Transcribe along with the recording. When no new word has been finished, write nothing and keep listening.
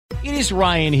It is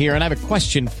Ryan here, and I have a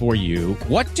question for you.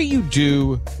 What do you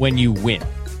do when you win?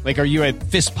 Like, are you a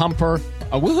fist pumper,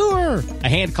 a woohooer, a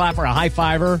hand clapper, a high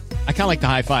fiver? I kind of like the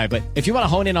high five, but if you want to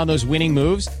hone in on those winning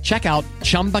moves, check out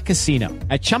Chumba Casino.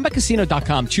 At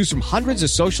ChumbaCasino.com, choose from hundreds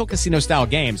of social casino-style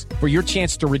games for your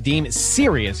chance to redeem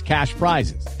serious cash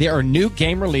prizes. There are new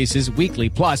game releases weekly,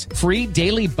 plus free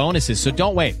daily bonuses, so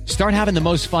don't wait. Start having the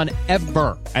most fun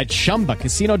ever at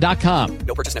ChumbaCasino.com.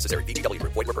 No purchase necessary. VGW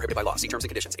Group. Void where prohibited by law. See terms and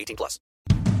conditions. 18+.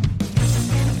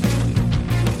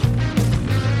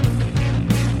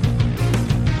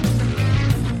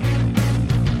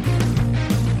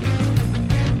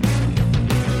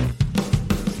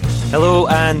 Hello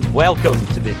and welcome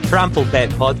to the Trample Bet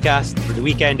podcast for the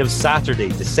weekend of Saturday,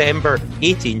 December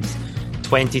 18th,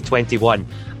 2021.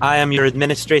 I am your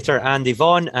administrator, Andy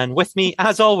Vaughan, and with me,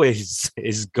 as always,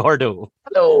 is Gordo.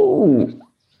 Hello.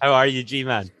 How are you,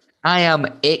 G-Man? I am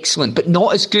excellent, but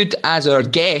not as good as our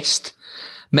guest,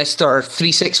 Mr.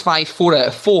 365 4 out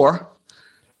of 4.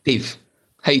 Dave,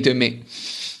 how you doing, mate?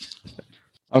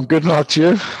 I'm good, not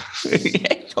you.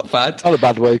 Yeah, not bad. Not a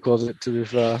bad week, was it, to be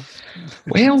fair?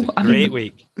 Well, I mean, great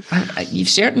week. We've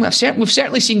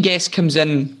certainly seen guests comes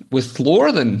in with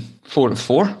lower than 4 out of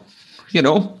 4, you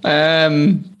know.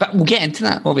 But we'll get into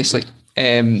that, obviously.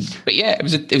 But yeah, it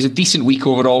was a decent week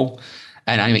overall,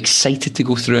 and I'm excited to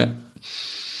go through it.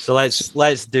 So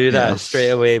let's do that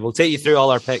straight away. We'll take you through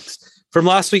all our picks from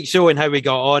last week's show and how we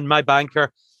got on. My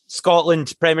banker,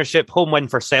 Scotland Premiership, home win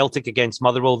for Celtic against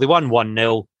Motherwell. They won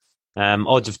 1-0.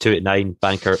 Odds of 2-9.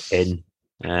 Banker in.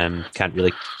 Can't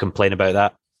really complain about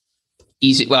that.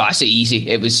 Easy. Well, I say easy.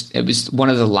 It was one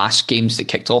of the last games that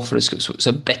kicked off for us. So it was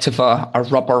a bit of a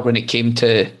rubber when it came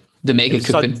to the Mega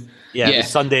Cup. It was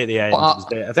Sunday at the end. I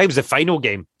think it was the final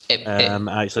game,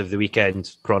 actually, of the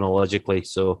weekend, chronologically.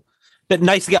 So, but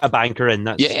nice to get a banker in.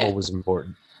 That's always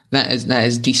important. That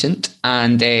is decent.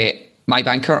 And my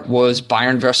banker was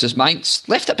Bayern versus Mainz.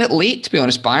 Left it a bit late, to be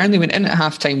honest. Bayern, they went in at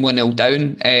halftime 1-0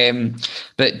 down.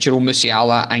 But Jerome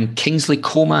Musiala and Kingsley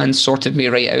Coman sorted me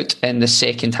right out in the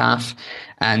second half.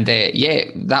 And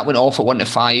that went off at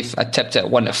 1-5. I tipped it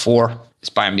at 1-4. It's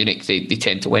Bayern Munich. They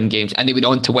tend to win games. And they went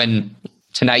on to win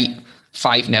tonight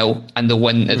 5-0 and the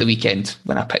win at the weekend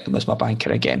when I picked them as my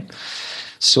banker again.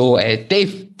 So,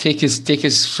 Dave, take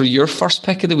us for your first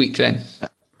pick of the week then.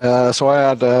 So I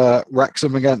had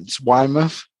Wrexham against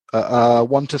Weymouth at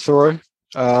 1-3.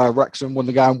 Wrexham won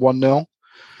the game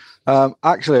 1-0.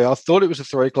 Actually, I thought it was a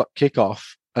 3 o'clock kickoff,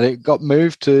 and it got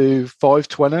moved to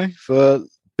 5:20 for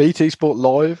BT Sport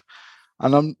Live.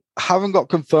 And I haven't got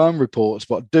confirmed reports,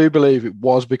 but I do believe it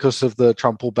was because of the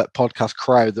Trample Bet podcast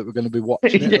crowd that were going to be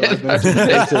watching it.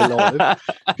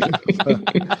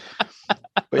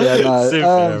 But yeah,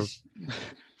 no.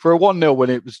 For a 1-0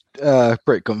 win, it was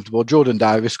pretty comfortable. Jordan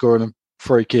Davis scoring a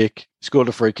free kick. He scored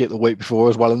a free kick the week before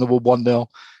as well, and they were 1-0.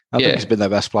 I think he's been their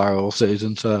best player all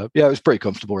season. So, yeah, it was pretty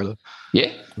comfortable, really.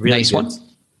 Yeah, really nice good. One.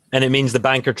 And it means the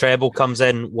banker treble comes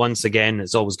in once again.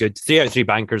 It's always good. 3 out of 3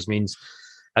 bankers means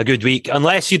a good week.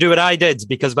 Unless you do what I did,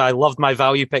 because I loved my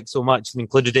value pick so much and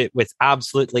included it with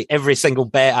absolutely every single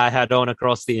bet I had on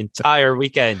across the entire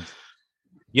weekend.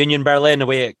 Union Berlin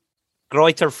away at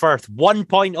Greuther Fürth, 1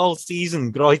 point all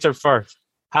season. Greuther Fürth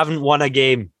haven't won a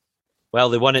game. Well,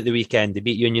 they won at the weekend. They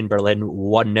beat Union Berlin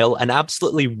 1-0 and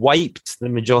absolutely wiped the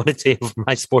majority of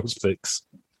my sports books.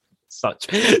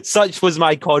 Such was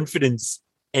my confidence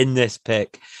in this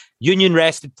pick. Union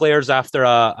rested players after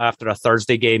a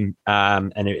Thursday game,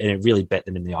 and it really bit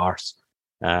them in the arse.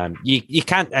 You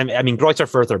can't. I mean,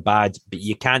 Greuther Fürth are bad, but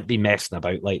you can't be messing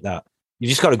about like that. You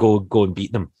just got to go and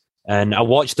beat them. And I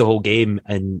watched the whole game,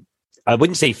 and I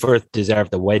wouldn't say Fürth deserved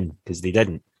the win because they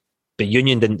didn't, but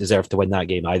Union didn't deserve to win that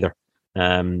game either.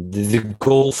 The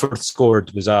goal Fürth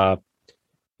scored was the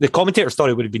commentators thought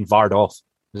it would have been VAR'd off.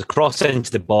 It was a cross into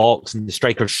the box, and the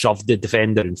striker shoved the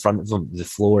defender in front of him to the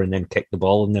floor and then kicked the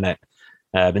ball in the net.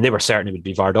 And they were certain it would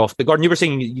be VAR'd off. But Gordon, you were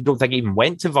saying you don't think it even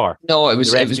went to VAR? No, it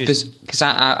was because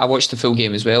I watched the full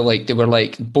game as well. Like, they were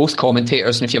like both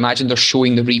commentators, and if you imagine they're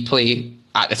showing the replay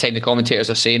at the time the commentators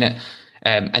are saying it.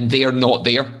 And they are not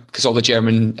there because all the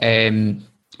German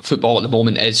football at the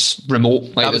moment is remote.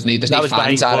 Like, there's no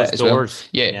fans at it as well.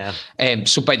 Yeah.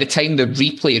 So by the time the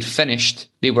replay had finished,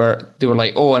 they were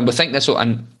like, oh, and we think this,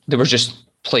 and they were just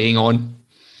playing on.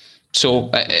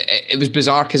 So it was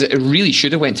bizarre because it really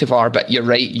should have went to VAR. But you're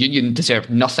right, Union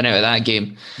deserved nothing out of that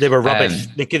game. They were rubbish.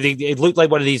 It looked like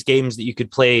one of these games that you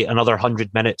could play another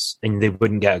 100 minutes and they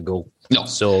wouldn't get a goal. No.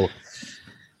 So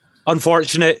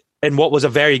unfortunate. In what was a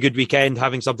very good weekend,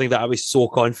 having something that I was so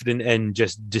confident in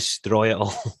just destroy it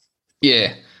all.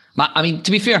 Yeah. I mean, to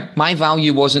be fair, my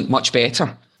value wasn't much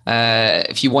better.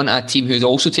 If you want a team who's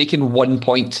also taken 1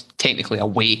 point technically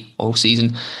away all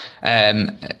season,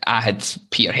 I had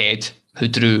Peterhead, who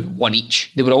drew one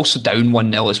each. They were also down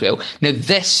 1-0 as well. Now,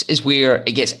 this is where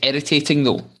it gets irritating,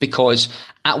 though, because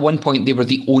at one point they were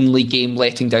the only game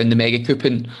letting down the mega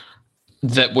coupon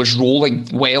that was rolling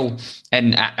well.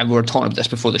 And we were talking about this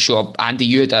before the show. Andy,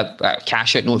 you had a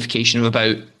cash out notification of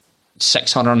about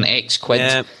 600 quid.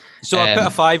 Yeah. So I put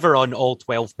a fiver on all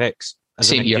 12 picks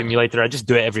as an accumulator. I just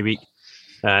do it every week.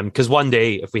 Because one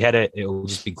day, if we hit it, it'll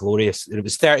just be glorious. It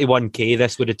was 31k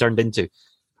this would have turned into.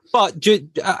 But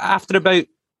after about,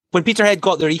 when Peterhead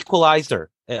got their equaliser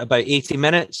at about 80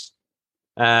 minutes,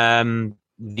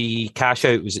 the cash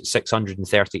out was at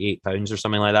 £638 or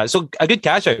something like that. So a good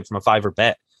cash out from a fiver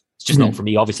bet. It's just not for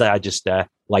me. Obviously, I just,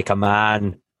 like a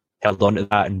man, held on to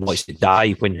that and watched it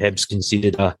die when Hibs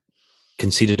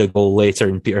conceded a goal later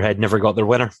and Peterhead never got their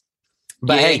winner.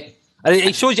 But hey,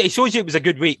 it shows you it was a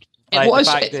good week. It was.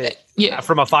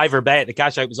 From a fiver bet, the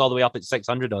cash out was all the way up at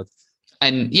 600 odd.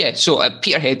 And so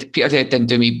Peterhead didn't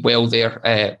do me well there.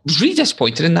 I was really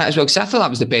disappointed in that as well, because I thought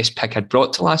that was the best pick I'd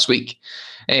brought to last week.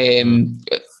 Same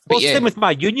with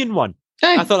my Union one.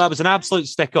 I thought that was an absolute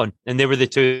stick on, and they were the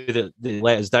two that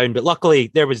let us down. But luckily,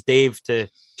 there was Dave to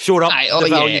shore up the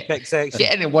value pick section.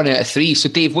 Yeah, and 1 out of 3. So,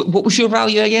 Dave, what was your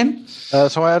value again?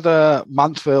 So I had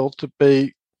Mansfield to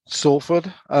beat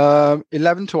Salford,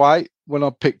 11-8 when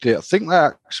I picked it. I think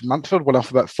that Mansfield went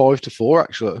off about 5-4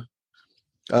 actually.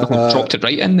 Dropped it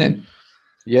right in then.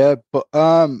 Yeah, but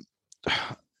I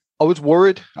was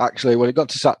worried actually when it got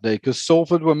to Saturday because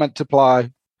Salford were meant to play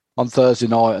on Thursday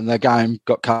night and their game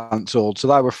got cancelled, so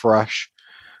they were fresh.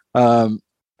 Clough,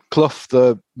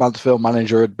 the Mansfield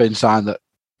manager, had been saying that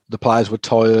the players were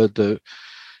tired. It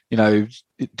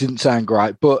didn't sound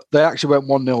great, but they actually went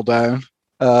 1-0 down,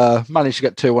 managed to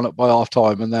get 2-1 up by half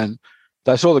time, and then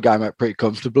they saw the game out pretty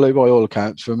comfortably by all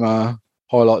accounts from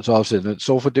highlights I've seen. And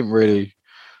Salford didn't really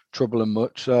trouble them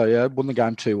much, so yeah, won the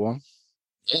game 2-1.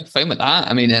 Yeah, fine with that.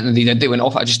 I mean, they went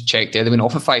off. I just checked there. They went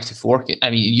off at 5-4.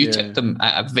 I mean, you tipped them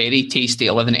at a very tasty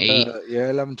 11-8.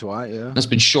 11-8. Yeah, there's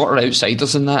been shorter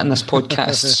outsiders than that in this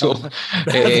podcast. So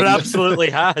there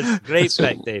absolutely has. Great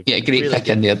pick, Dave. Yeah, great pick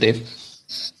in there, Dave.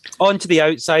 On to the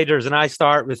outsiders, and I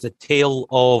start with the tale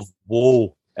of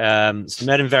woe. St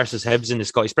Mirren versus Hibs in the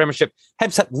Scottish Premiership.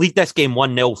 Hibs lead this game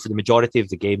 1-0 for the majority of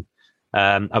the game.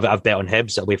 I've bet on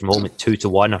Hibs away from home at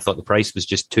 2-1. I thought the price was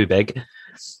just too big.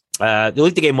 They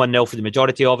lead the game 1-0 for the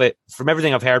majority of it. From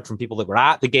everything I've heard from people that were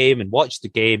at the game and watched the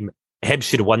game, Hibs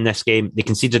should have won this game. They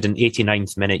conceded an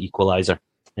 89th minute equaliser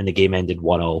and the game ended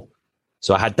 1-1.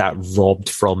 So I had that robbed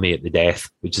from me at the death,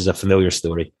 which is a familiar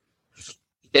story.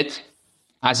 Did,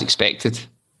 as expected.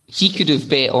 He could have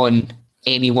bet on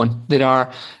anyone. There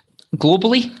are,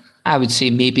 globally, I would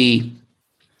say maybe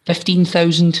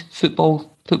 15,000 football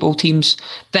teams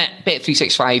that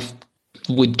Bet365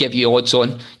 would give you odds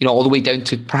on, all the way down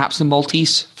to perhaps the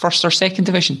Maltese first or second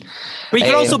division. But you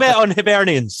can also bet on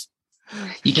Hibernians.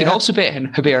 You can also bet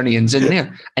on Hibernians in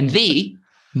there, and they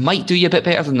might do you a bit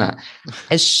better than that.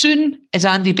 As soon as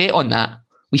Andy bet on that,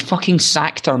 we fucking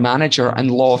sacked our manager and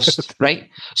lost, right?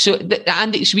 So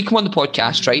Andy, so we come on the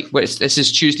podcast, right? Where this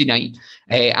is Tuesday night.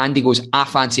 Andy goes, I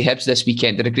fancy Hibs this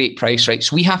weekend at a great price, right?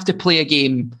 So we have to play a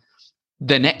game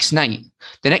the next night.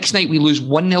 The next night we lose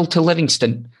 1-0 to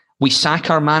Livingston. We sack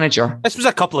our manager. This was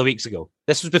a couple of weeks ago.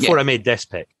 This was before I made this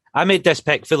pick. I made this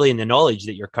pick fully in the knowledge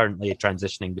that you're currently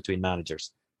transitioning between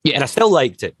managers. Yeah. And I still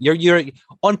liked it. You're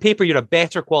on paper, you're a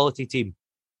better quality team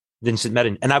than St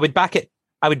Mirren. And I would back it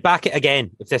again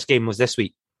if this game was this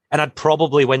week. And I'd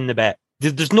probably win the bet.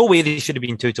 There's no way they should have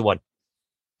been 2-1. Like,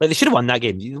 they should have won that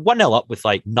game. 1-0 up with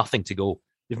nothing to go.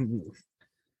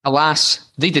 Alas,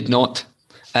 they did not.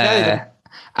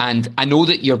 And I know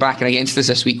that you're backing against us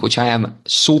this week, which I am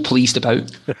so pleased about,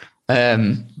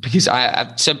 because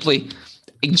I've simply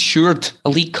ensured a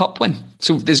League Cup win.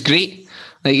 So it's great.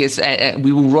 Like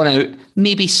we will run out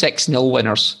maybe 6-0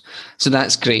 winners. So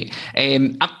that's great.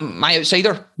 My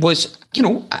outsider was,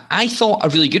 I thought a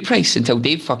really good price until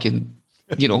Dave fucking,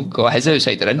 got his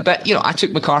outsider in. But, I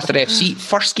took MacArthur FC,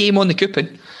 first game on the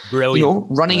coupon. Brilliant.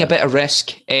 Running a bit of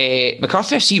risk.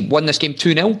 MacArthur FC won this game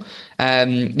 2-0.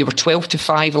 They were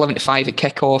 12-5, 11-5 at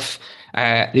kickoff.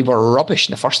 They were rubbish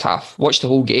in the first half. Watched the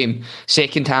whole game.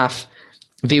 Second half,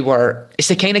 it's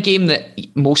the kind of game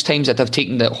that most times I'd have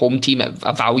taken the home team at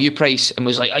a value price and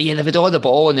was like, oh yeah, they've had all the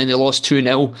ball, and then they lost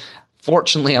 2-0.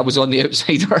 Fortunately, I was on the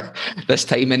outsider this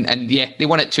time, and they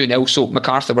won it 2-0. So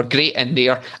MacArthur were great in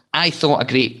there. I thought a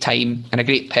great time and a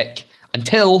great pick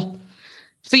until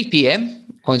 3 p.m.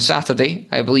 on Saturday,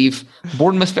 I believe,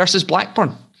 Bournemouth versus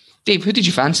Blackburn. Dave, who did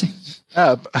you fancy?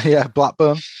 Yeah,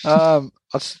 Blackburn. I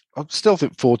still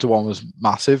think 4-1 was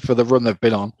massive for the run they've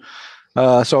been on.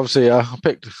 So obviously, I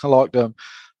liked them.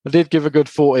 I did give a good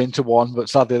 14-1, but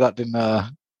sadly that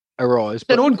didn't arise.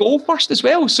 Their own goal first as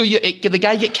well. So the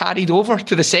guy get carried over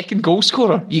to the second goal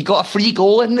scorer. You got a free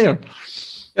goal in there.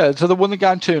 Yeah, so they won the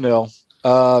game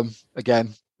 2-0.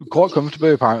 Again, quite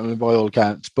comfortably apparently by all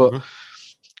accounts. But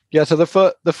yeah, so the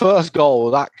first goal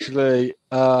was actually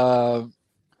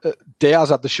Diaz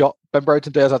had the shot. Ben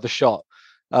Brereton Diaz had the shot.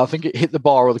 I think it hit the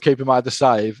bar or the keeper made the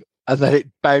save, and then it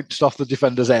bounced off the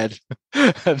defender's head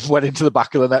and went into the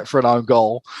back of the net for an own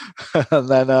goal. And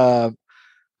then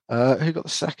who got the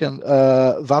second?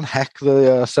 Van Heck,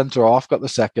 the centre half, got the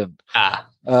second.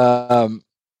 But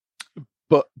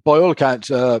by all accounts,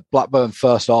 Blackburn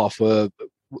first half, the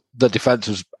defence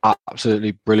was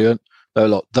absolutely brilliant. They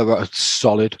were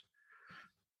solid.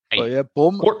 But yeah,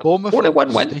 Bournemouth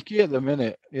are sticky at the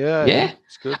minute. Yeah,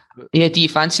 it's good. Yeah, do you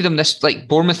fancy them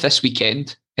Bournemouth this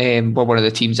weekend? Were one of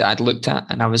the teams that I'd looked at,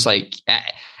 and I was like,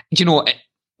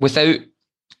 without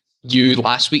you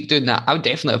last week doing that, I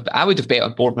would have bet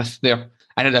on Bournemouth there.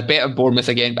 And I'd have bet on Bournemouth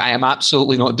again, but I am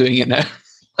absolutely not doing it now.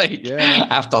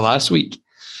 After last week.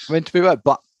 I mean, to be right,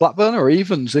 Blackburn are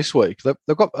evens this week.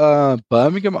 They've got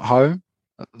Birmingham at home.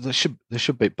 They should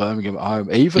beat Birmingham at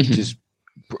home. Evens is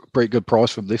pretty good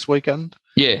price from this weekend.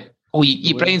 Yeah. Oh,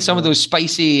 you bring some of those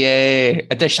spicy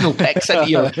additional picks into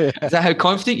your. Is that how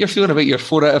confident you're feeling about your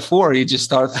 4 out of 4? You just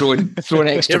start throwing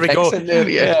extra picks in there.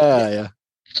 Yeah.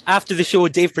 After the show,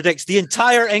 Dave predicts the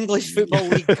entire English Football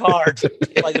League card,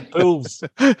 like the pools.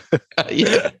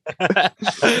 Yeah.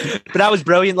 But that was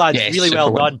brilliant, lads. Yeah, really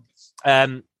well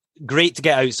done. Great to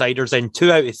get outsiders in.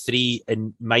 2 out of 3,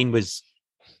 and mine was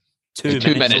 2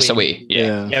 minutes away.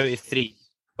 Yeah. 2 out of 3.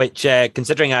 Which,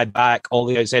 considering I back all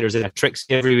the outsiders in a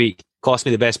Trixie every week, cost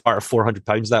me the best part of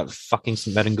 £400. That fucking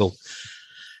St Mirren goal.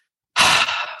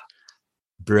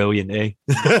 Brilliant, eh?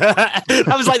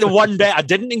 That was like the one bet I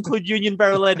didn't include Union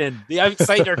Berlin in, the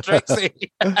outsider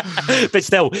Trixie. But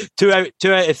still, 2 out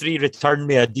of 3 returned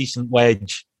me a decent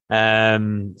wedge.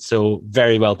 So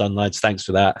very well done, lads. Thanks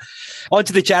for that. On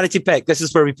to the charity pick. This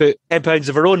is where we put £10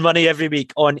 of our own money every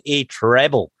week on a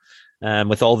treble.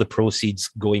 With all the proceeds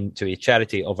going to a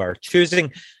charity of our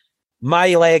choosing.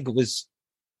 My leg was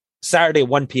Saturday at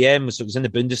 1 p.m, so it was in the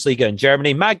Bundesliga in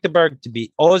Germany. Magdeburg to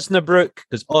beat Osnabrück,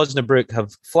 because Osnabrück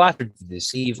have flattered to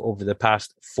deceive over the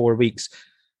past 4 weeks.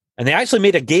 And they actually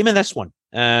made a game in this one.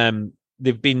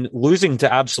 They've been losing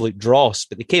to absolute dross,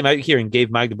 but they came out here and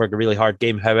gave Magdeburg a really hard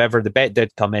game. However, the bet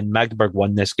did come in. Magdeburg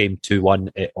won this game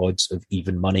 2-1 at odds of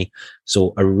even money.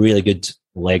 So a really good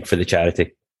leg for the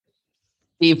charity.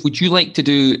 Dave, would you like to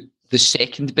do the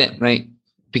second bit, right?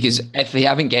 Because if they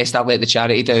haven't guessed, I'll let the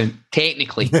charity down,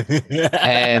 technically.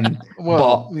 I mean,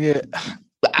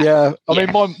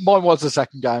 mine was the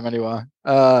second game anyway.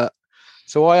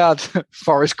 So I had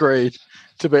Forest Green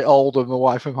to beat Oldham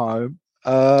away from home.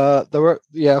 They were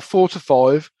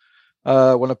 4-5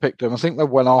 when I picked them. I think they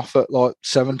went off at like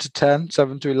 7-10,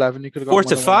 7-11. You could have got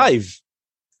 4-5.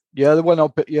 Yeah, when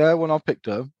I picked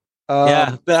them.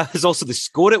 But that was also the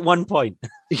score at one point.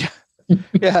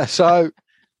 Yeah. So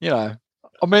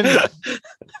I mean,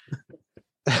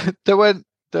 they went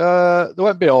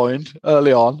behind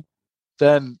early on,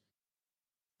 then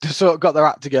they sort of got their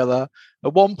act together.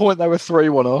 At one point, they were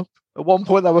 3-1 up. At one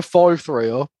point, they were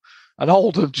 5-3 up, and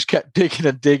Oldham just kept digging,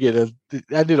 and it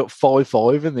ended up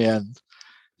 5-5 in the end.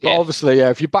 But obviously,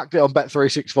 if you backed it on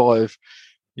Bet365.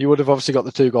 You would have obviously got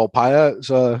the 2-goal payout.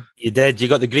 So you did. You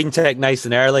got the green tick nice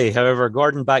and early. However,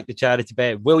 Gordon backed the charity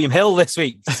bet William Hill this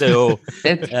week. So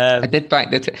I did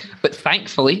back that, but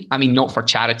thankfully, I mean, not for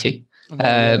charity,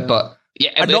 but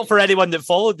and not for anyone that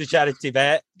followed the charity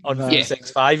bet on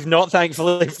 365. Not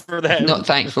thankfully for them. Not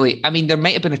thankfully. I mean, there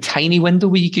might have been a tiny window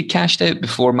where you could cash out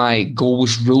before my goal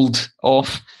was ruled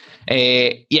off. But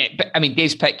I mean,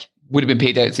 Dave's pick would have been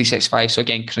paid out at 365. So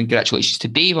again, congratulations to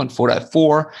Dave on 4 out of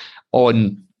 4.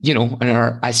 On we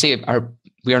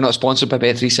are not sponsored by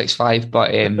Bet365, but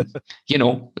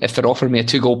if they're offering me a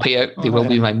 2-goal payout, they will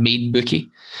be my main bookie.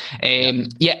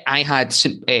 I had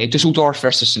Dusseldorf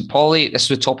versus St. Pauli. This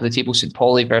was the top of the table. St.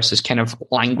 Pauli versus kind of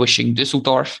languishing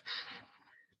Dusseldorf.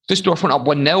 Dusseldorf went up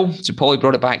 1-0. St. Pauli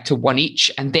brought it back to 1 each,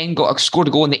 and then scored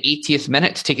a goal in the 80th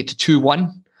minute to take it to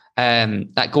 2-1.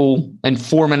 That goal, and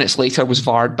 4 minutes later, was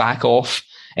VAR'd back off.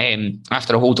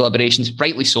 After a whole deliberations,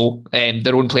 rightly so.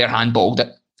 Their own player handballed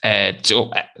it,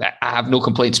 so I have no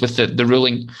complaints with the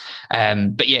ruling.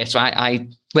 So I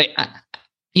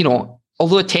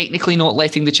although technically not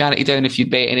letting the charity down if you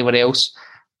bet anywhere else,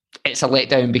 it's a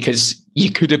letdown because you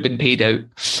could have been paid out.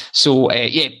 So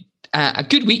a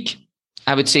good week,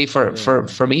 I would say,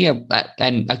 for me,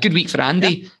 and a good week for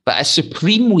Andy, but a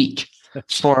supreme week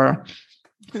for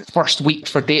first week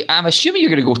for Dave. I'm assuming you're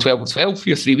going to go 12-12 for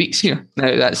your 3 weeks here.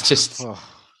 Now, that's just...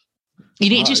 You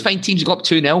need to just find teams who go up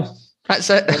 2-0. That's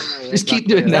it. Just keep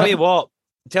doing that.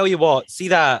 Tell you what, see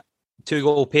that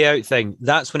 2-goal payout thing?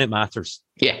 That's when it matters.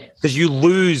 Yeah. Because you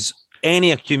lose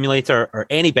any accumulator or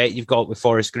any bet you've got with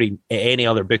Forest Green at any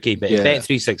other bookie, but at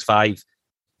Bet365,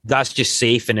 that's just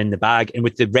safe and in the bag. And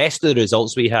with the rest of the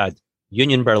results we had,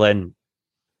 Union Berlin,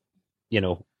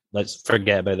 let's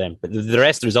forget about them. But the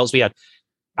rest of the results we had,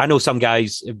 I know some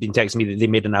guys have been texting me that they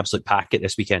made an absolute packet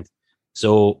this weekend.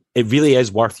 So it really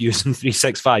is worth using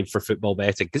 365 for football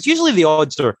betting, because usually the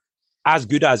odds are as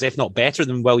good as, if not better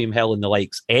than, William Hill and the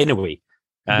likes anyway.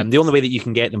 The only way that you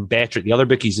can get them better at the other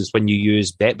bookies is when you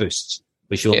use bet boosts,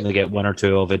 which you only get 1 or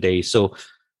 2 of a day. So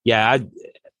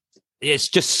it's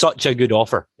just such a good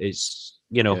offer. It's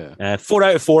 4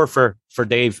 out of 4 for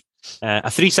Dave.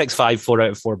 A 365 4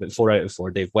 out of 4, but 4 out of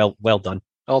 4, Dave. Well done.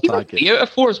 I'll take it. 3 out of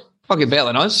 4 is fucking better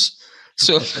than us.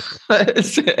 So,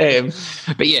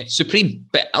 but yeah, supreme.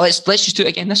 But let's just do it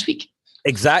again this week.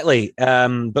 Exactly.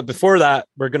 But before that,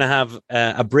 we're going to have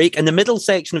a break in the middle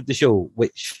section of the show,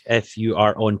 which, if you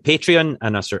are on Patreon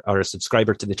and are a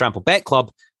subscriber to the Trample Bet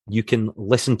Club, you can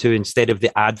listen to instead of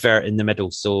the advert in the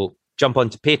middle. So jump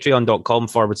onto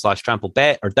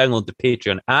patreon.com/TrampleBet or download the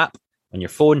Patreon app on your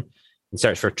phone and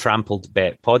search for Trampled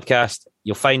Bet Podcast.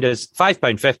 You'll find us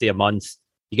 £5.50 a month.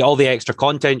 You get all the extra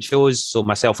content shows. So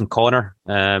myself and Connor,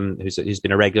 who's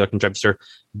been a regular contributor,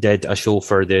 did a show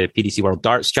for the PDC World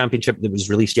Darts Championship that was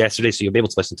released yesterday. So you'll be able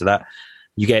to listen to that.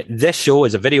 You get this show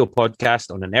as a video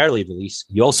podcast on an early release.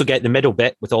 You also get the middle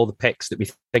bit with all the picks that we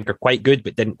think are quite good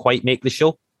but didn't quite make the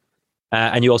show.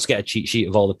 And you also get a cheat sheet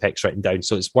of all the picks written down.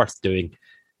 So it's worth doing.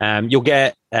 You'll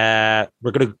get, we're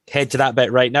going to head to that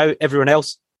bit right now. Everyone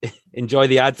else, enjoy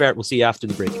the advert. We'll see you after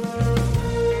the break.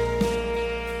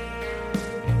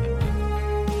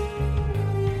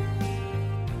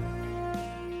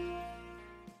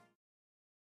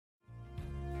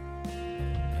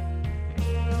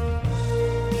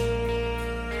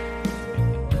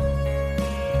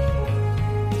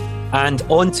 And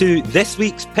on to this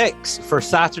week's picks for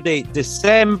Saturday,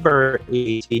 December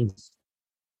 18th,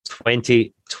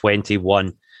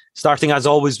 2021. Starting as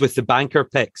always with the banker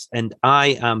picks. And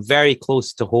I am very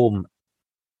close to home.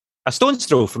 A stone's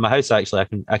throw from my house, actually.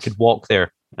 I could walk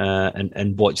there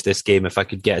and watch this game if I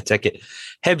could get a ticket.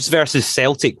 Hibs versus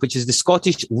Celtic, which is the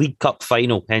Scottish League Cup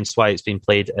final, hence why it's been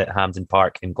played at Hampden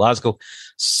Park in Glasgow,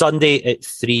 Sunday at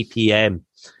 3 p.m.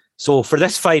 So for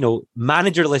this final,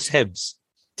 managerless Hibs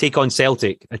take on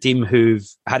Celtic, a team who've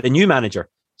had a new manager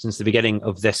since the beginning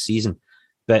of this season.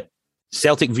 But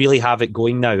Celtic really have it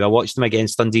going now. I watched them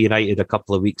against Dundee United a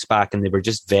couple of weeks back, and they were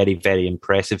just very, very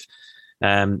impressive.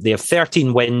 They have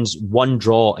 13 wins, 1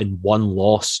 draw, and 1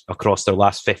 loss across their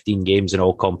last 15 games in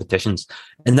all competitions.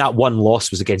 And that 1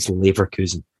 loss was against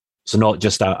Leverkusen. So not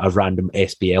just a random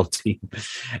SPL team.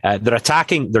 They're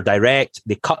attacking, they're direct,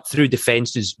 they cut through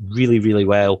defences really, really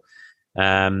well.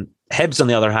 Hibs, on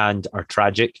the other hand, are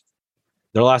tragic.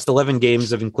 Their last 11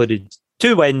 games have included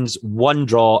 2 wins, 1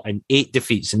 draw, and 8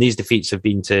 defeats. And these defeats have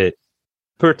been to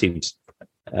poor teams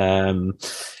in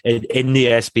the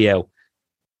SPL.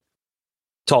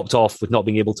 Topped off with not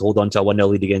being able to hold on to a 1-0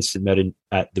 lead against St Mirren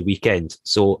at the weekend.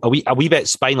 So a wee bit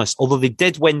spineless, although they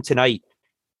did win tonight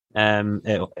at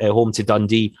home to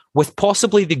Dundee with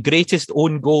possibly the greatest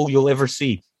own goal you'll ever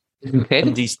see.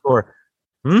 Dundee score.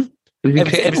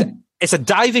 It's a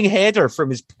diving header from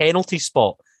his penalty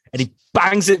spot, and he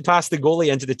bangs it past the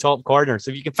goalie into the top corner. So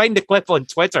if you can find the clip on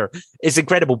Twitter, it's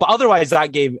incredible. But otherwise,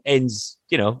 that game ends,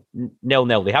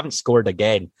 0-0. They haven't scored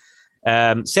again.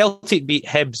 Celtic beat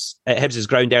Hibs at Hibs'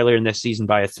 ground earlier in this season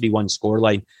by a 3-1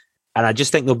 scoreline, and I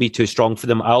just think they'll be too strong for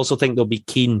them. I also think they'll be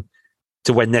keen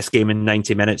to win this game in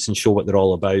 90 minutes and show what they're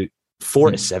all about.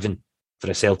 4-7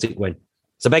 for a Celtic win.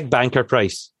 It's a big banker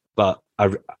price, but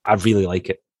I really like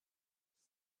it.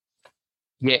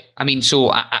 Yeah, I mean, so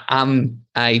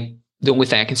the only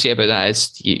thing I can say about that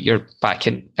is you're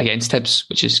backing against Hibs,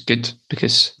 which is good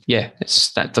because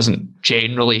that doesn't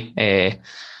generally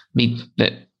mean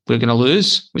that we're going to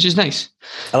lose, which is nice.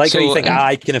 I like how you think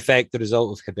I can affect the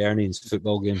result of Hibernian's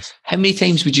football games. How many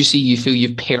times would you say you feel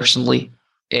you've personally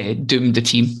doomed the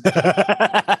team?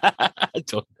 I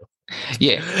don't know.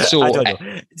 Yeah, so I don't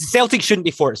know. Celtic shouldn't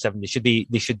be 4-7.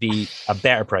 They should be a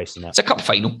better price than that. It's a cup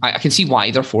final. I can see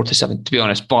why they're 4-7, to be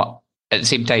honest. But at the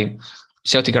same time,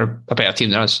 Celtic are a better team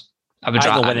than us.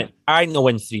 I ain't no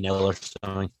win 3-0 or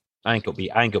something. I think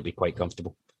it'll be quite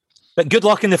comfortable. But good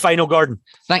luck in the final, Gordon.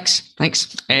 Thanks.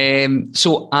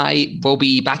 So I will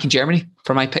be back in Germany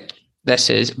for my pick. This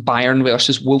is Bayern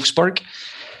versus Wolfsburg.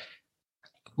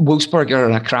 Wolfsburg are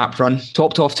on a crap run,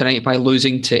 topped off tonight by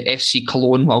losing to FC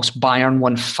Cologne, whilst Bayern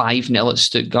won 5-0 at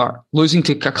Stuttgart. Losing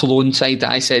to a Cologne side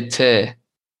that I said to,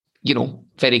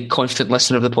 very confident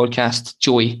listener of the podcast,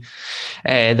 Joey,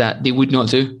 that they would not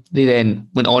do. They then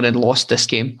went on and lost this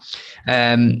game.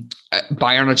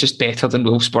 Bayern are just better than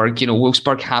Wolfsburg.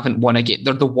 Wolfsburg haven't won a game.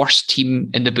 They're the worst team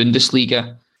in the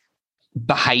Bundesliga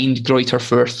behind Greuther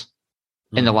Fürth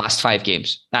in the last 5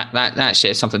 games. That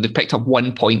says something. They've picked up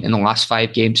 1 point in the last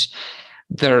 5 games.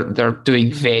 They're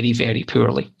doing very, very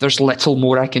poorly. There's little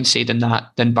more I can say than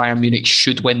Bayern Munich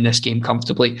should win this game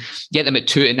comfortably. Get them at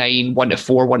 2-9, 1-4,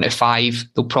 1-5.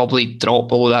 They'll probably drop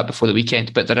below that before the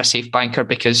weekend, but they're a safe banker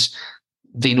because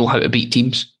they know how to beat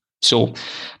teams. So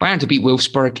Bayern to beat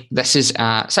Wolfsburg. This is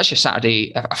such a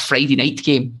Saturday, a Friday night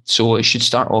game, so it should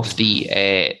start off the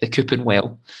Kuppen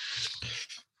well.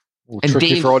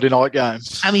 Tricky Dave, Friday night game.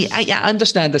 I mean, I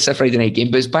understand it's a Friday night game,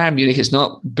 but it's Bayern Munich. It's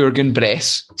not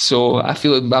Bergen-Bress, so I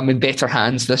feel like I'm in better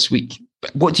hands this week.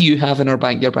 What do you have in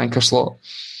your banker slot?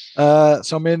 So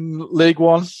I'm in League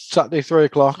One, Saturday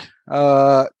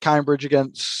 3:00. Cambridge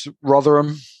against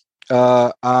Rotherham,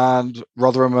 and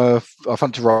Rotherham. I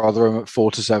fancy Rotherham at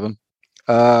 4-7.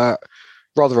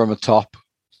 Rotherham are top,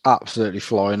 absolutely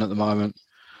flying at the moment.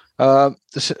 They're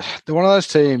one of those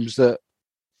teams that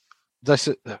they're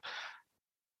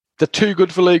too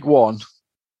good for League One,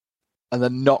 and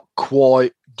they're not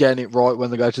quite getting it right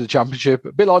when they go to the Championship.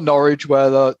 A bit like Norwich,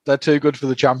 where they're too good for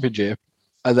the Championship,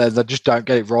 and then they just don't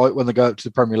get it right when they go up to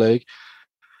the Premier League.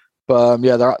 But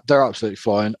they're absolutely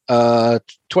flying.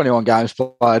 21 games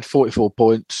played, 44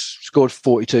 points, scored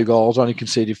 42 goals, only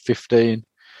conceded 15.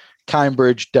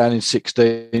 Cambridge down in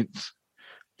 16th.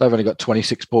 They've only got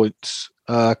 26 points,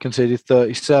 conceded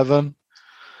 37.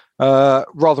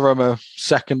 Rotherham are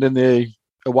second in the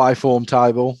away form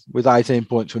table with 18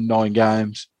 points from 9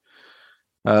 games.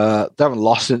 They haven't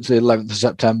lost since the 11th of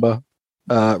September.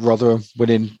 Rotherham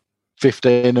winning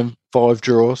 15 and 5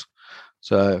 draws.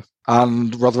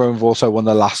 And Rotherham have also won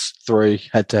their last 3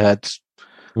 head-to-heads.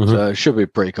 So it should be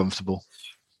pretty comfortable.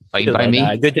 Fine by me.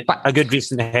 A good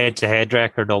recent head-to-head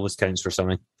record always counts for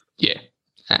something. Yeah.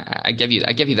 I give you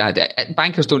that.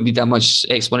 Bankers don't need that much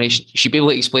explanation. You should be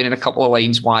able to explain in a couple of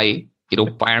lines why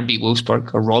Bayern beat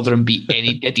Wolfsburg or Rotherham beat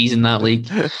any biddies in that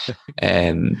league. Like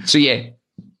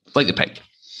the pick.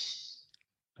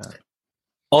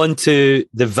 On to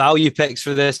the value picks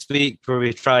for this week, where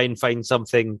we try and find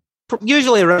something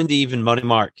usually around the even money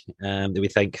mark that we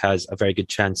think has a very good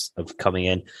chance of coming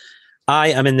in. I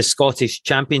am in the Scottish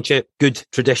Championship. Good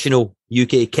traditional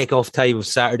UK kickoff time of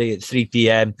Saturday at 3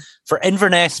 p.m. for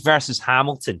Inverness versus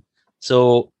Hamilton.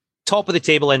 So top of the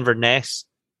table, Inverness,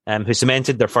 who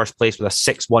cemented their first place with a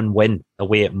 6-1 win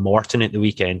away at Morton at the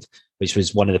weekend, which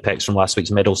was one of the picks from last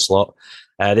week's middle slot.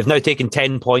 They've now taken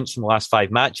 10 points from the last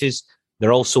 5 matches.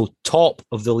 They're also top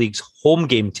of the league's home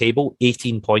game table,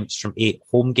 18 points from 8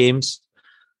 home games.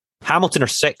 Hamilton are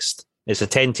 6th. It's a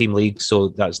 10-team league, so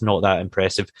that's not that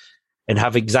impressive, and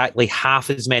have exactly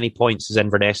half as many points as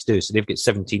Inverness do. So they've got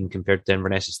 17 compared to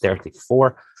Inverness's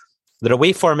 34. Their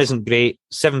away form isn't great.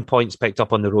 7 points picked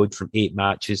up on the road from 8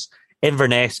 matches.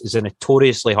 Inverness is a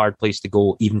notoriously hard place to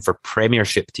go, even for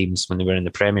Premiership teams when they were in the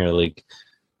Premier League.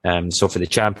 So for the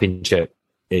Championship,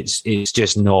 it's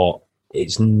just not.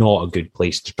 It's not a good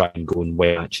place to try and go and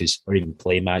win matches or even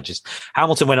play matches.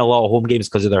 Hamilton win a lot of home games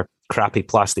because of their crappy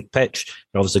plastic pitch.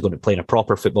 They're obviously going to play in a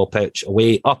proper football pitch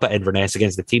away up at Inverness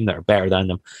against the team that are better than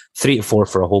them. 3-4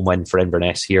 for a home win for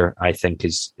Inverness here, I think,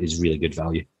 is really good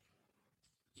value.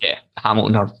 Yeah,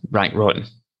 Hamilton are ranked rotten.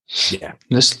 Yeah,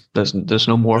 there's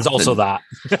no more. There's also that.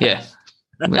 Yeah,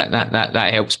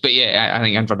 that helps. But yeah, I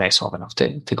think Inverness have enough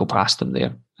to go past them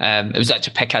there. It was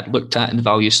actually a pick I'd looked at in the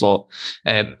value slot.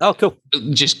 Cool.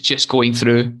 Just going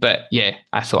through, but yeah,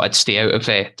 I thought I'd stay out of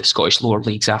the Scottish lower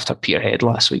leagues after Peterhead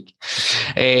last week.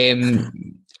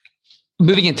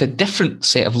 Moving into a different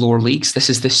set of lower leagues, this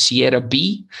is the Sierra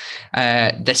B.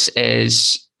 This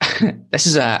is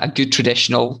a good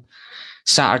traditional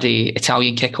Saturday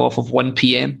Italian kickoff of 1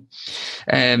 p.m.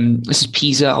 This is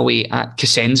Pisa away at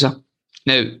Cosenza.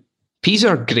 Now, Pisa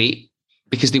are great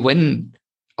because they win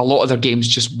a lot of their games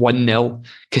just 1-0.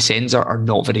 Cosenza are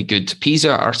not very good.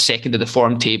 Pisa are second in the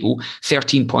form table,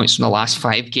 13 points from the last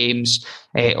 5 games.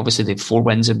 Obviously, they have 4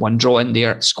 wins and 1 draw in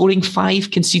there. Scoring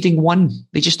 5, conceding 1.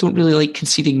 They just don't really like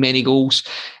conceding many goals.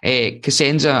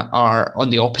 Cosenza are on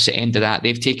the opposite end of that.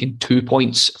 They've taken 2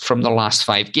 points from their last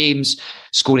 5 games,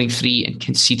 scoring 3 and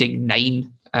conceding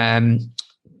 9.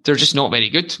 they're just not very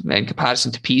good in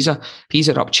comparison to Pisa.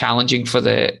 Pisa are up challenging for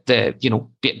the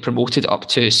getting promoted up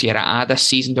to Serie A this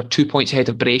season. They're 2 points ahead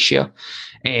of Brescia.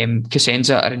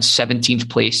 Cosenza are in 17th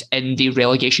place in the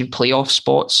relegation playoff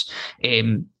spots,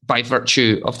 by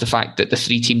virtue of the fact that the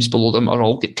 3 teams below them are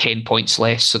all get 10 points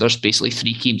less. So there's basically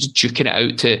 3 teams duking it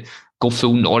out to go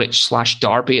full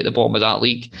Norwich/Derby at the bottom of that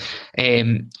league.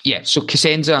 So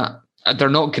Cosenza, they're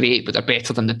not great, but they're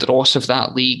better than the dross of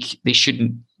that league. They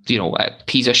shouldn't,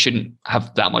 Pisa shouldn't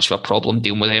have that much of a problem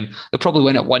dealing with them. They'll probably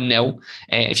win at 1-0.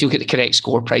 If you look at the correct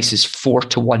score price, is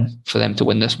 4-1 for them to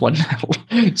win this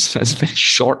 1-0. So that's a very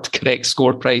short correct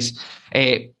score price.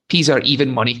 Pisa are even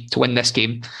money to win this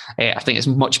game. I think it's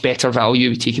much better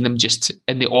value taking them just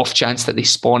in the off chance that they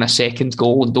spawn a second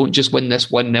goal and don't just win this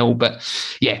 1-0. But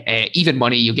even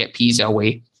money, you'll get Pisa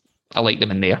away. I like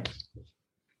them in there.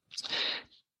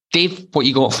 Dave, what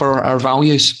you got for our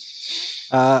values?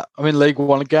 I'm in League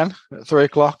One again at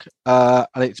 3:00,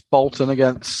 and it's Bolton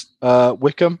against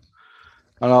Wickham,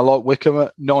 and I like Wickham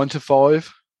at 9-5.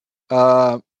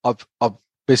 I'd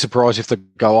be surprised if they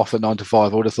go off at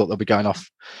 9-5. I would have thought they'd be going off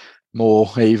more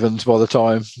evens by the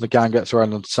time the game gets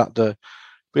around on Saturday.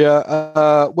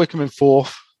 But Wickham in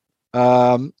 4th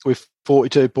with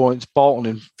 42 points. Bolton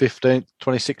in 15th,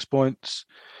 26 points.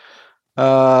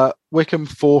 Wickham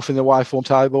 4th in the away form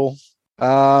table.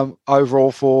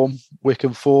 Overall form,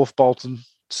 Wickham 4th, Bolton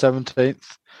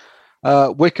 17th.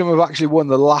 Wickham have actually won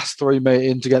the last 3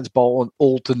 meetings against Bolton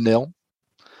all to 0.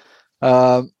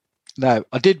 Now,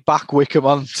 I did back Wickham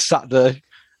on Saturday,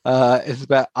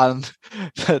 and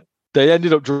they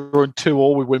ended up drawing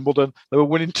 2-2 with Wimbledon. They were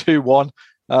winning 2-1.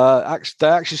 They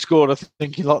actually scored, I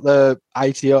think, in like the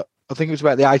 80th. I think it was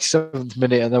about the 87th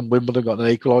minute, and then Wimbledon got an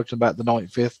equaliser about the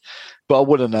 95th. But I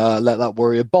wouldn't let that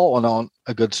worry you. Bolton aren't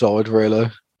a good side, really.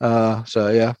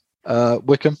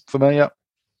 Wickham for me, yeah.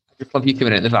 I love you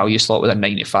coming in the value slot with a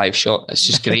 95 shot. It's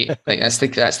just great. Like that's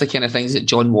the kind of things that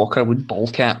John Walker would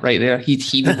balk at right there. He'd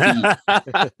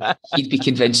be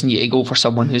convincing you to go for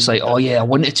someone who's like, oh yeah, a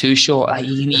 1-2 shot.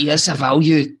 He has a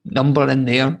value number in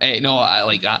there. No, I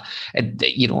like that. And,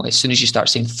 as soon as you start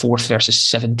saying 4th versus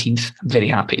 17th, I'm very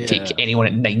happy to take anyone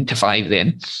at 9-5.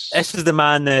 Then this is the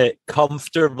man that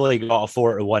comfortably got a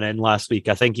 4-1 in last week.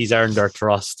 I think he's earned our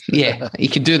trust. Yeah, he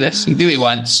can do this. He can do it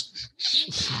once.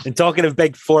 And talking of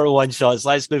big 4-1 shots,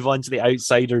 let's move on to the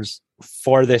outsiders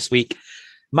for this week.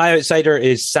 My outsider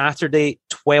is Saturday,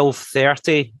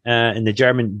 12:30 in the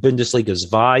German Bundesliga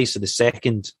 2, so the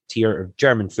second tier of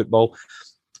German football,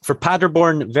 for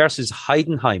Paderborn versus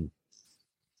Heidenheim.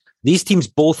 These teams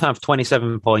both have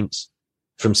 27 points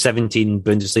from 17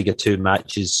 Bundesliga 2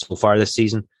 matches so far this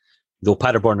season, though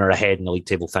Paderborn are ahead in the league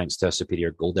table thanks to a superior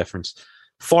goal difference.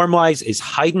 Form-wise, is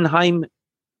Heidenheim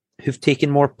who've taken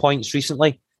more points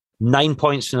recently. 9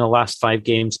 points from the last 5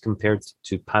 games compared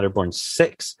to Paderborn's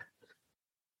 6.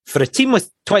 For a team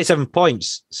with 27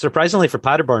 points, surprisingly for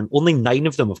Paderborn, only 9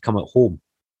 of them have come at home.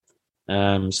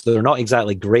 So they're not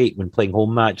exactly great when playing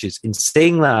home matches. In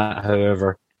saying that,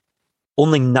 however,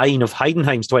 only 9 of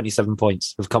Heidenheim's 27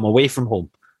 points have come away from home.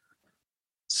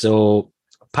 So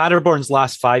Paderborn's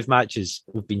last 5 matches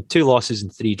have been 2 losses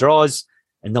and 3 draws.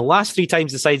 And the last 3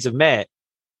 times the sides have met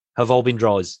have all been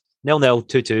draws. 0-0,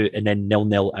 2-2, and then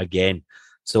 0-0 again.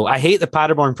 So I hate the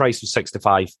Paderborn price of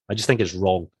 6-5. I just think it's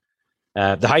wrong.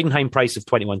 The Heidenheim price of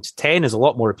 21-10 is a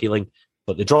lot more appealing,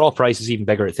 but the draw price is even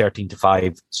bigger at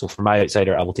 13-5. So for my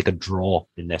outsider, I will take a draw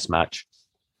in this match.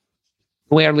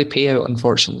 No early payout,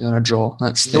 unfortunately, on a draw.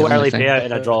 That's no early payout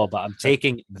in a draw, but I'm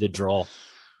taking the draw.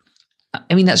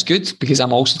 I mean, that's good because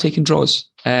I'm also taking draws,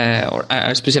 or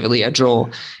specifically a draw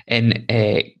in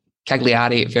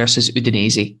Cagliari versus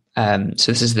Udinese.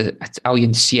 So this is the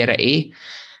Italian Serie A.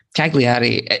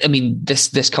 Cagliari, I mean,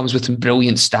 this comes with some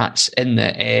brilliant stats in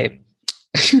that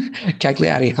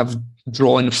Cagliari have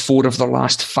drawn 4 of their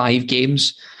last 5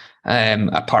 games.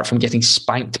 Apart from getting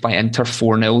spanked by Inter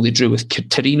 4-0, they drew with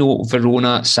Torino,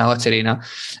 Verona, Salernitana,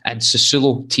 and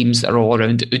Sassuolo, teams that are all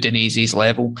around Udinese's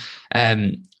level.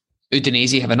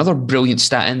 Udinese have another brilliant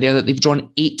stat in there that they've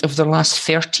drawn 8 of their last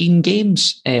 13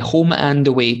 games, home and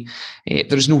away.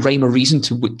 There's no rhyme or reason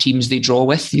to what teams they draw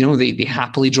with. They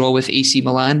happily draw with AC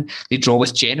Milan, they draw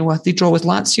with Genoa, they draw with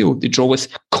Lazio, they draw with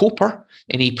Koper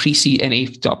in a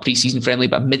not pre-season friendly,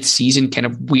 but a mid-season kind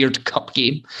of weird cup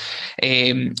game.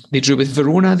 They drew with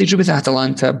Verona, they drew with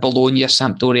Atalanta, Bologna,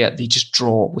 Sampdoria. They just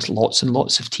draw with lots and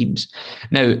lots of teams.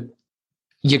 Now,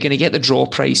 you're going to get the draw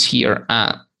price here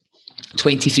at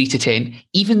 23-10.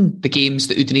 Even the games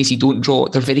that Udinese don't draw,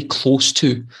 they're very close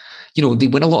to. They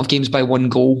win a lot of games by 1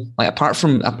 goal. Like apart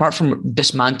from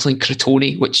dismantling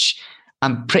Crotone, which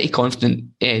I'm pretty confident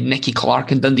Nicky Clark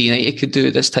and Dundee United could do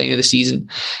it this time of the season.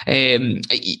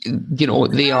 You know,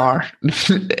 they're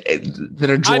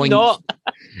drawing. I'm not.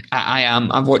 I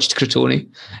am. I've watched Crotone.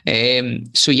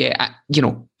 So yeah, you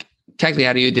know,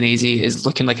 Cagliari Udinese is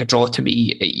looking like a draw to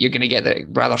me. You're going to get the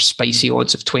rather spicy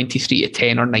odds of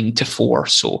 23-10 or 9-4.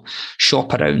 So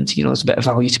shop around. You know, there's a bit of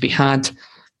value to be had,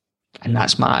 and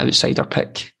that's my outsider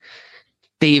pick.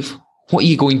 Dave, what are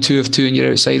you going 2 of 2 in your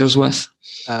outsiders with?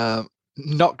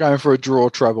 Not going for a draw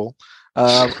treble.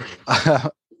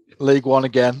 League One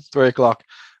again,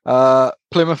 3:00.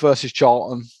 Plymouth versus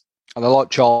Charlton, and I like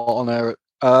Charlton there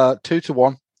at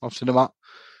 2-1. I've seen them at.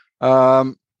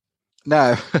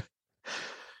 Now, do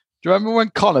you remember when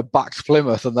Connor backed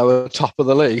Plymouth and they were top of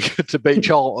the league to beat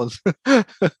Charlton?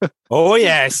 Oh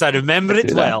yes, I remember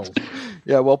it well.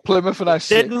 Yeah, well, Plymouth are now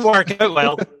Didn't work out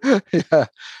well.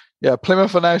 Yeah,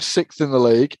 Plymouth are now 6th in the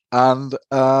league, and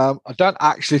I don't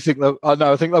actually think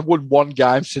I think they've won one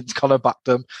game since Connor backed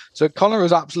them. So Connor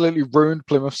has absolutely ruined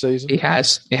Plymouth's season. He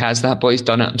has. That boy's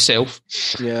done it himself.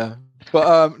 Yeah,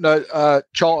 but no,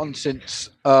 Charlton since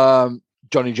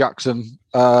Johnny Jackson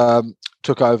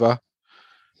took over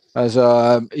as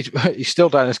he's still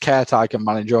down as caretaker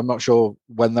manager. I'm not sure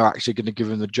when they're actually going to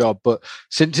give him the job, but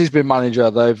since he's been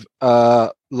manager, they've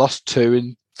lost 2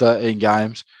 in 13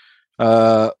 games.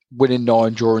 Winning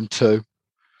 9, drawing 2.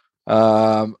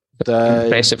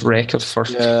 Impressive record for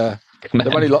they've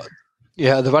only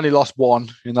lost 1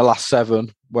 in the last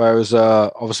 7, whereas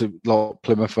obviously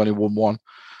Plymouth only won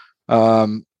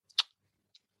 1.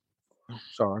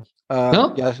 Sorry.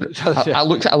 No, yeah. I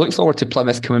look forward to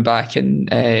Plymouth coming back and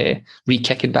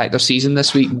re-kicking back their season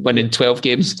this week, winning 12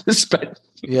 games.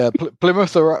 Yeah,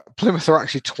 Plymouth are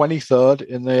actually 23rd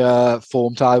in the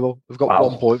form table. They've got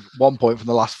 1 point from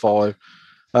the last 5.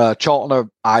 Charlton are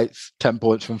 8th, 10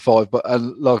 points from 5. But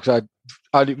like I said,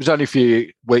 it was only a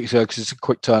few weeks ago because it's a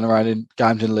quick turnaround in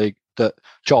games in league that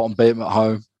Charlton beat them at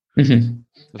home. Mm-hmm.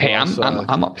 Hey,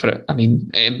 I'm up for it. I mean,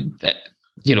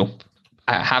 you know,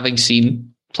 having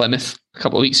seen Plymouth a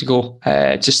couple of weeks ago,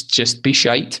 just be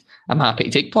shite. I'm happy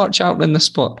to take part, Charlton, in this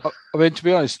spot. I mean, to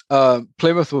be honest,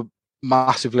 Plymouth were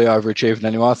massively overachieving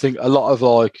anyway. I think a lot of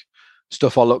like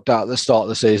stuff I looked at the start of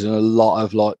the season, a lot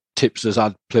of like tipsters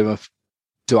had Plymouth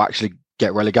to actually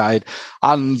get relegated,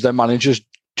 and their manager's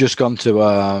just gone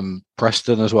to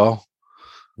Preston as well.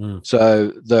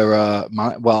 So they're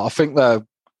I think they're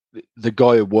the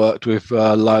guy who worked with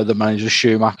the manager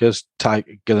Schumacher's going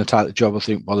to take the job, I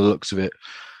think, by the looks of it.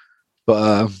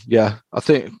 But yeah, I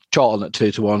think Charlton at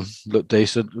 2-1 look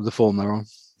decent with the form they're on.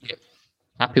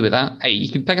 Happy with that. Hey,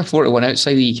 you can pick a 4-1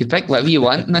 outsider. You can pick whatever you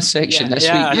want in this section this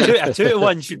week. A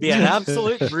 2-1 should be an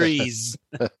absolute breeze.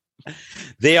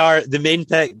 They are the main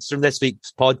picks from this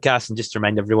week's podcast. And just to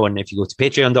remind everyone, if you go to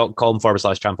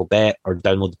patreon.com/TrampleBet or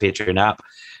download the Patreon app,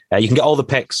 you can get all the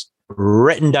picks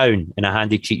written down in a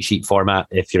handy cheat sheet format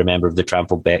if you're a member of the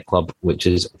Trample Bet Club, which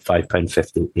is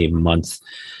 £5.50 a month.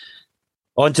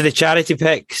 On to the charity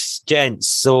picks, gents.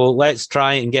 So let's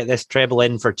try and get this treble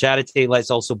in for charity. Let's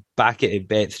also back it at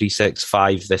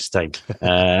Bet365 this time.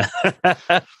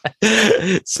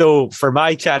 So for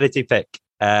my charity pick,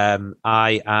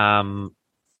 I am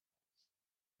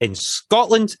in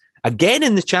Scotland, again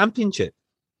in the Championship.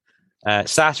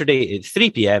 Saturday at 3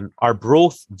 p.m,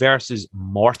 Arbroath versus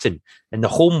Morton. And the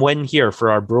home win here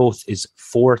for Arbroath is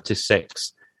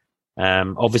 4-6.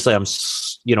 Obviously, I'm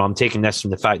taking this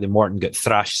from the fact that Morton got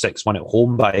thrashed 6-1 at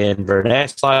home by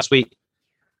Inverness last week.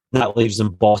 That leaves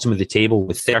them bottom of the table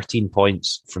with 13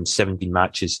 points from 17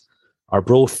 matches.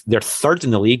 Arbroath, they're 3rd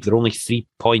in the league. They're only 3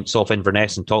 points off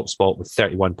Inverness in top spot with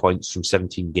 31 points from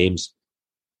 17 games.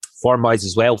 Form-wise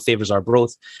as well, favours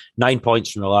Arbroath. 9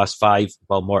 points from the last 5,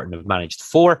 while Morton have managed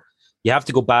 4. You have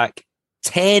to go back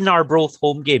 10 Arbroath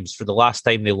home games for the last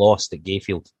time they lost at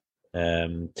Gayfield. A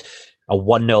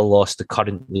 1-0 loss to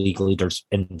current league leaders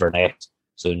Inverness.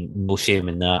 So no shame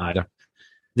in that either.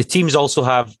 The teams also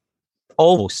have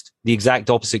almost the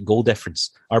exact opposite goal difference.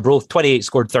 Arbroath 28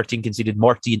 scored, 13 conceded.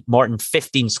 Morton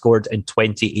 15 scored and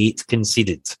 28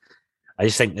 conceded. I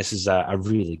just think this is a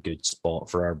really good spot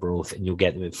for Arbroath, and you'll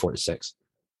get them at 4-6.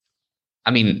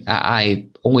 I mean, I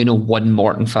only know one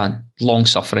Morton fan,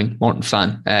 long-suffering Morton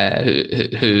fan,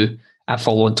 who I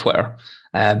follow on Twitter.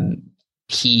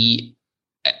 He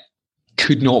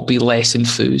could not be less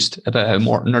enthused about how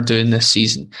Morton are doing this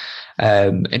season.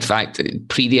 In fact,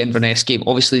 pre the Inverness game,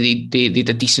 obviously they did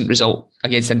a decent result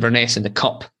against Inverness in the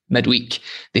Cup midweek.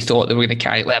 They thought they were going to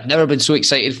carry it. I've never been so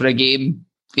excited for a game.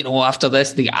 After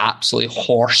this, they absolutely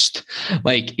horsed.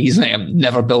 He's like, I'm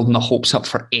never building the hopes up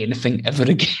for anything ever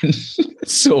again.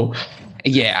 So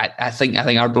Yeah, I think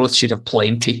Arbroath should have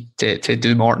plenty to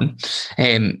do Morton.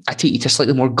 I take you to a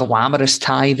slightly more glamorous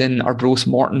tie than Arbroath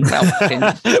Morton.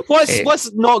 Well,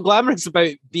 what's not glamorous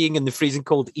about being in the freezing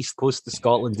cold east coast of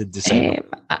Scotland in December?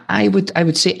 I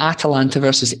would say Atalanta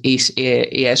versus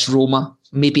AS Roma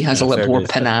maybe has a little more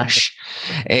panache.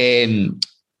 I'm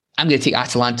going to take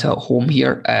Atalanta at home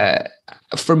here.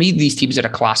 For me, these teams are a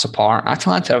class apart.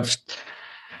 Atalanta have,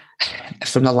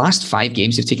 from the last 5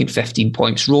 games, they've taken 15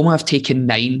 points. Roma have taken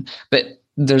 9, but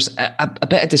there's a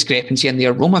bit of discrepancy in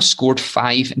there. Roma have scored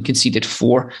 5 and conceded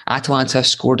 4. Atalanta have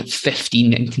scored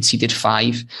 15 and conceded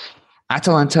 5.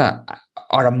 Atalanta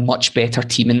are a much better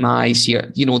team in my eyes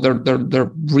here. You know,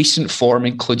 their recent form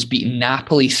includes beating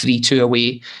Napoli 3-2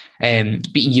 away,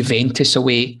 beating Juventus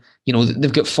away. You know,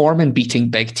 they've got form in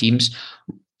beating big teams.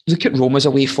 Look at Roma's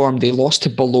away form. They lost to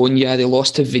Bologna. They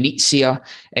lost to Venezia.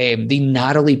 They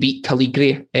narrowly beat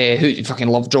Caligari, who fucking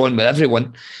loved drawing with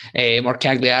everyone. Or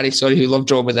Cagliari, sorry, who loved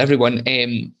drawing with everyone.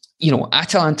 You know,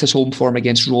 Atalanta's home form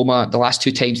against Roma, the last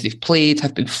 2 times they've played,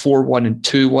 have been 4-1 and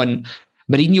 2-1.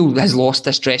 Mourinho has lost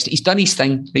this dress. He's done his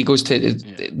thing. He goes to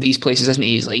these places, isn't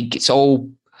he? He's like, it's all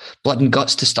blood and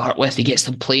guts to start with. He gets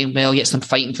them playing well, gets them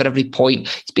fighting for every point.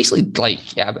 It's basically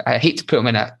like, yeah, I hate to put him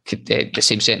in the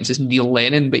same sentence as Neil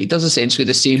Lennon, but he does essentially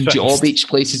the same job each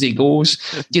place as he goes.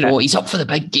 You know, he's up for the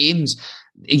big games,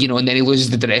 you know, and then he loses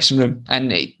the dressing room.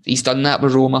 And he's done that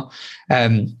with Roma.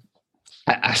 You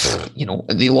know,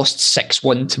 they lost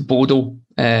 6-1 to Bodo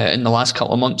in the last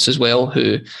couple of months as well,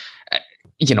 who,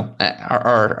 you know,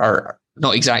 are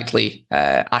not exactly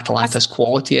Atalanta's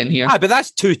quality in here. But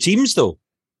that's 2 teams though.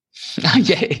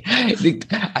 Yeah,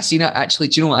 I seen it actually.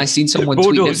 Do you know what? I seen someone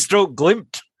Bodo tweeting. Stroke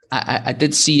Glimt. I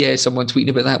did see someone tweeting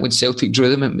about that when Celtic drew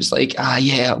them. It was like,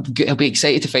 yeah, I'll be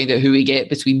excited to find out who we get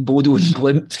between Bodo and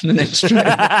Glimt in the next round.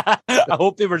 I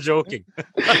hope they were joking.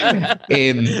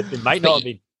 They might not have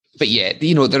been. But yeah,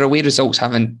 you know, their away results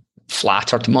haven't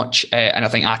flattered much, and I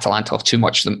think Atalanta have too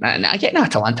much of them. And getting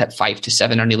Atalanta at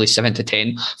 5-7 or nearly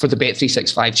 7-10 for the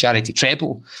Bet365 charity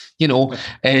treble, you know,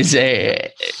 is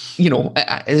you know,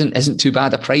 isn't too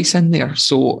bad a price in there.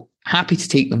 So happy to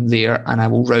take them there, and I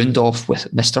will round off with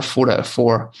Mr. 4 out of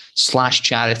 4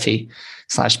 /charity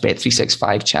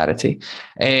 /Bet365 charity.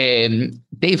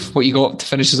 Dave, what you got to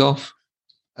finish us off?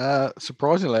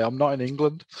 Surprisingly, I'm not in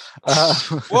England.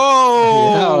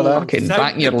 Whoa! Yeah, okay,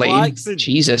 back in your lane.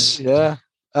 Jesus. Yeah.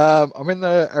 I'm in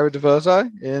the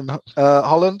Eredivisie in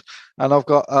Holland, and I've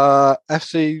got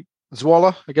FC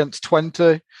Zwolle against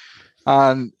 20,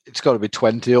 and it's got to be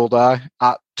 20 all day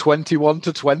at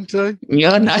 21-20.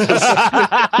 Yeah, nice.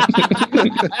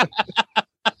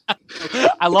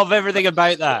 I love everything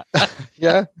about that.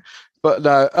 Yeah, but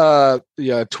no,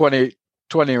 20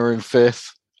 are in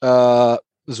 5th.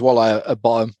 Zwolle at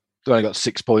bottom. They only got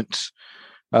 6 points.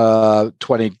 28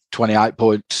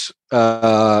 points.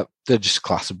 They're just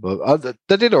class above.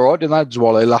 They did all right, didn't they,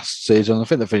 Zwolle last season? I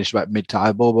think they finished about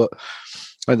mid-table, but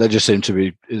they just seem to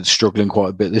be struggling quite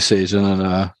a bit this season.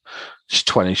 And just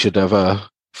 20 should have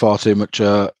far too much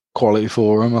quality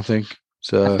for them, I think.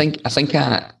 So I think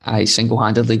I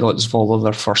single-handedly got Zwolle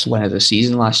their first win of the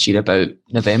season last year, about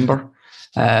November.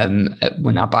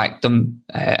 When I backed them,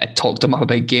 I talked them up a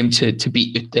big game to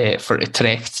beat for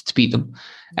Utrecht to beat them,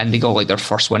 and they got like their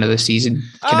first win of the season.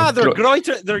 They're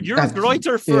Greuter. They're your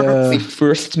Greuter for they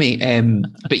first me.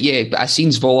 But yeah, I seen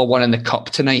Zwolle won in the cup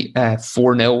tonight,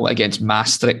 4-0 against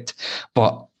Maastricht.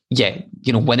 But yeah,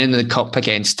 you know, winning the cup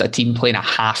against a team playing a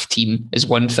half team is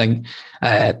one thing.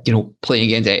 You know,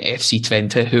 playing against FC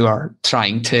Twente, who are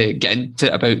trying to get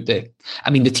into about the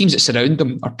teams that surround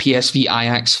them are PSV,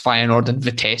 Ajax, Feyenoord, and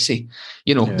Vitesse.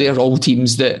 You know, they're all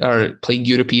teams that are playing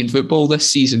European football this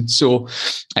season. So,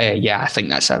 I think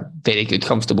that's a very good,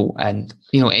 comfortable, and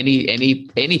you know, any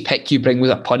pick you bring with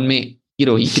a pun, mate. You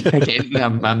know, you can pick it.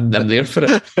 I'm there for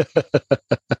it.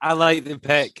 I like the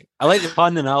pick. I like the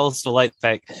pun, and I also like the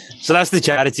pick. So that's the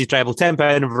charity treble.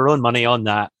 £10 of our own money on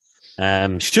that.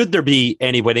 Should there be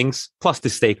any winnings, plus the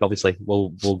stake, obviously, we'll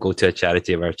go to a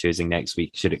charity of our choosing next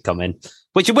week. Should it come in,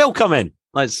 which it will come in.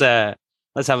 Let's have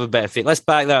a bit of faith. Let's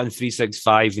back that on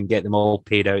 365 and get them all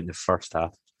paid out in the first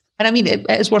half. And I mean, it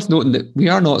is worth noting that we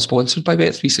are not sponsored by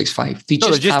Bet365. They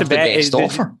just have the best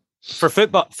offer for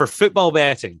football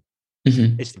betting.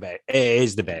 Mm-hmm. It's the best. It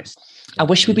is the best. I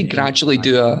wish we would gradually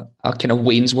do a kind of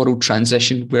Wayne's World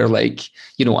transition where, like,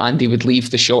 you know, Andy would leave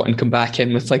the shot and come back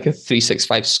in with like a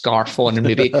 365 scarf on, and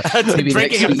maybe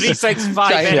drinking a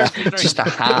 365 just a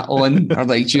hat on, or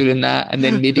like during that, and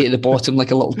then maybe at the bottom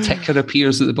like a little ticker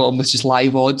appears at the bottom with just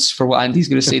live odds for what Andy's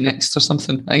going to say next or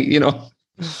something. Like, you know.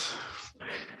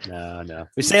 No.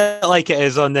 We say it like it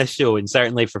is on this show, and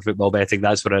certainly for football betting,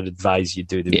 that's what I'd advise you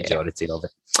do the majority of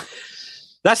it.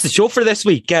 That's the show for this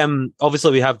week.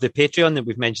 Obviously, we have the Patreon that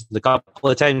we've mentioned a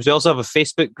couple of times. We also have a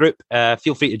Facebook group.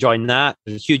 Feel free to join that.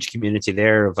 There's a huge community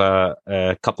there of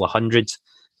a couple of hundred,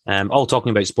 all talking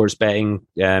about sports betting,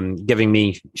 giving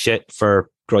me shit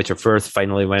for Greuther Fürth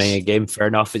finally winning a game. Fair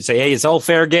enough. It's it's all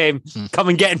fair game. Come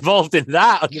and get involved in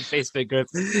that on the Facebook group.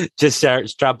 Just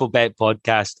search Trample Bet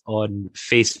Podcast on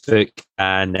Facebook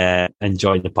and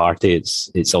join the party.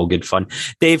 It's all good fun.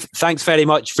 Dave, thanks very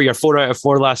much for your 4 out of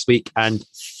 4 last week, and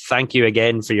thank you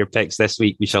again for your picks this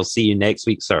week. We shall see you next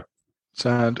week, sir.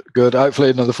 Sound good. Hopefully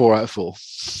another 4 out of 4.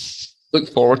 Look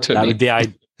forward to it. That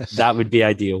would be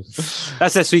ideal.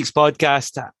 That's this week's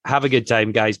podcast. Have a good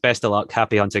time, guys. Best of luck.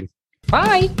 Happy hunting.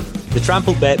 Bye. The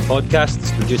Trampled Bet Podcast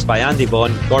is produced by Andy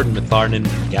Vaughan, Gordon McLarnon,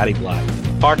 and Gary Black,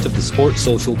 part of the Sports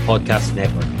Social Podcast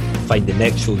Network. Find the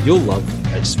next show you'll love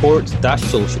at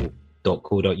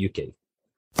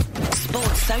sports-social.co.uk.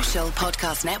 Sports Social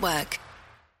Podcast Network.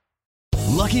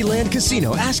 Lucky Land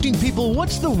Casino, asking people,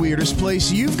 what's the weirdest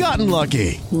place you've gotten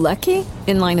lucky? Lucky?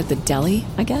 In line at the deli,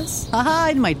 I guess? Aha,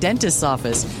 in my dentist's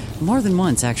office. More than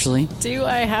once, actually. Do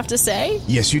I have to say?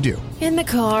 Yes, you do. In the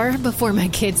car before my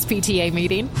kids' PTA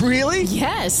meeting. Really?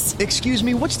 Yes. Excuse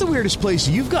me, what's the weirdest place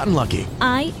you've gotten lucky?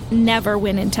 I never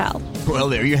win and tell. Well,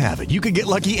 there you have it. You can get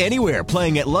lucky anywhere,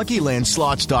 playing at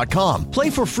LuckyLandSlots.com.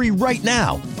 Play for free right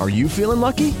now. Are you feeling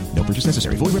lucky? No purchase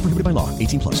necessary. Void where prohibited by law.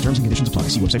 18+. Terms and conditions apply.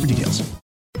 See website for details.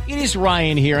 It is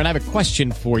Ryan here, and I have a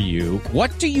question for you.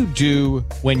 What do you do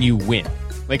when you win?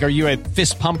 Like, are you a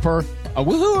fist pumper, a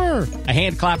woohooer, a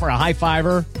hand clapper, a high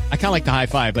fiver? I kind of like the high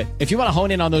five, but if you want to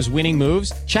hone in on those winning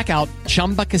moves, check out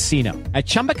Chumba Casino. At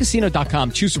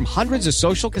ChumbaCasino.com, choose from hundreds of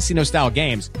social casino-style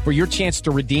games for your chance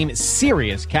to redeem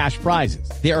serious cash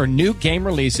prizes. There are new game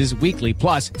releases weekly,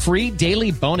 plus free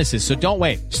daily bonuses, so don't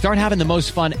wait. Start having the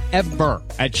most fun ever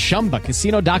at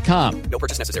ChumbaCasino.com. No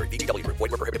purchase necessary. VGW Group.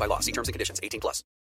 Void where prohibited by law. See terms and conditions. 18+.